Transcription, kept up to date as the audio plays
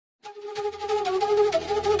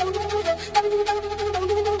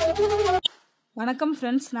வணக்கம்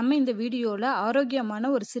ஃப்ரெண்ட்ஸ், நம்ம இந்த வீடியோவில்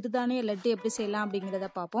ஆரோக்கியமான ஒரு சிறுதானிய லட்டு எப்படி செய்யலாம் அப்படிங்கிறத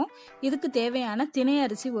பார்ப்போம். இதுக்கு தேவையான திணை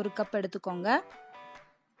அரிசி 1 கப் எடுத்துக்கோங்க.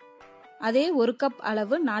 அதே 1 கப்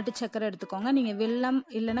அளவு நாட்டு சர்க்கரை எடுத்துக்கோங்க. நீங்கள் வெல்லம்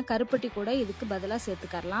இல்லைன்னா கருப்பட்டி கூட இதுக்கு பதிலாக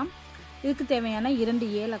சேர்த்துக்கலாம். இதுக்கு தேவையான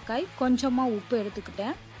 2 ஏலக்காய், கொஞ்சமாக உப்பு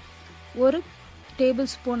எடுத்துக்கிட்டேன். 1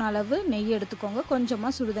 டேபிள் ஸ்பூன் அளவு நெய் எடுத்துக்கோங்க.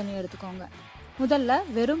 கொஞ்சமாக சுடுதண்ணி எடுத்துக்கோங்க. முதல்ல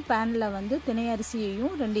வெறும் பேனில் திணை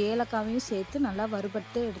அரிசியையும் 2 ஏலக்காவையும் சேர்த்து நல்லா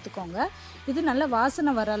வறுபட்டு எடுத்துக்கோங்க. இது நல்லா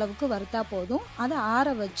வாசனை வர அளவுக்கு வறுத்தா போதும். அதை ஆற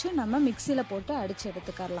வச்சு நம்ம மிக்சியில் போட்டு அடித்து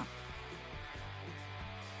எடுத்துக்கலாம்.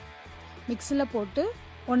 மிக்சியில் போட்டு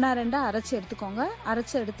 1-2 அரைச்சி எடுத்துக்கோங்க.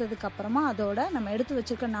 அரைச்சி எடுத்ததுக்கப்புறமா அதோட நம்ம எடுத்து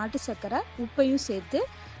வச்சுருக்க நாட்டு சர்க்கரை உப்பையும் சேர்த்து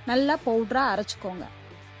நல்லா பவுடராக அரைச்சிக்கோங்க.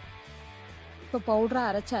 இப்போ பவுடராக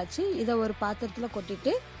அரைச்சாச்சு. இதை ஒரு பாத்திரத்தில்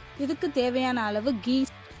கொட்டிட்டு இதுக்கு தேவையான அளவு கீ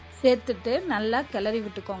சேர்த்துட்டு நல்லா கிளறி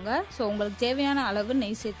விட்டுக்கோங்க. ஸோ உங்களுக்கு தேவையான அளவு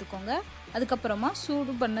நெய் சேர்த்துக்கோங்க. அதுக்கப்புறமா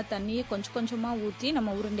சூடு பண்ண தண்ணியை கொஞ்சம் கொஞ்சமாக ஊற்றி நம்ம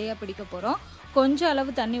உருண்டையாக பிடிக்க போகிறோம். கொஞ்சம்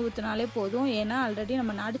அளவு தண்ணி ஊற்றினாலே போதும். ஏன்னா ஆல்ரெடி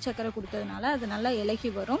நம்ம நாட்டு சர்க்கரை கொடுத்ததுனால அது நல்லா இலகி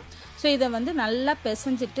வரும். ஸோ இதை நல்லா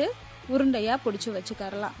பிசைஞ்சிட்டு உருண்டையாக பிடிச்சி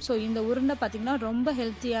வச்சுக்கரலாம். ஸோ இந்த உருண்டை பார்த்திங்கன்னா ரொம்ப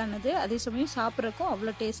ஹெல்த்தியானது. அதே சமயம் சாப்பிட்றதுக்கும்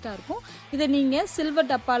அவ்வளோ டேஸ்ட்டாக இருக்கும். இதை நீங்கள்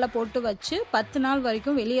சில்வர் டப்பாவில் போட்டு வச்சு 10 நாள்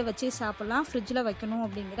வரைக்கும் வெளியே வச்சே சாப்பிட்லாம். ஃப்ரிட்ஜில் வைக்கணும்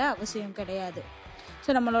அப்படிங்கிற அவசியம் கிடையாது. ஸோ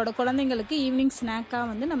நம்மளோட குழந்தைங்களுக்கு ஈவினிங்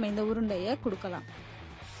ஸ்நாக்காக நம்ம இந்த உருண்டையை கொடுக்கலாம்.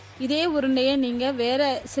 இதே உருண்டையை நீங்கள் வேறு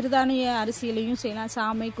சிறுதானிய அரிசியிலையும் செய்யலாம்.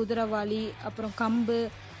 சாமை, குதிரைவாளி, அப்புறம் கம்பு,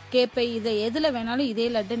 கேப்பை, இதை எதில் வேணாலும் இதே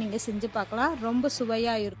லட்டை நீங்கள் செஞ்சு பார்க்கலாம். ரொம்ப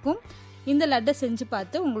சுவையாக இருக்கும். இந்த லட்டை செஞ்சு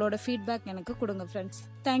பார்த்து உங்களோட ஃபீட்பேக் எனக்கு கொடுங்க ஃப்ரெண்ட்ஸ்.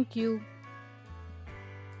 தேங்க்யூ.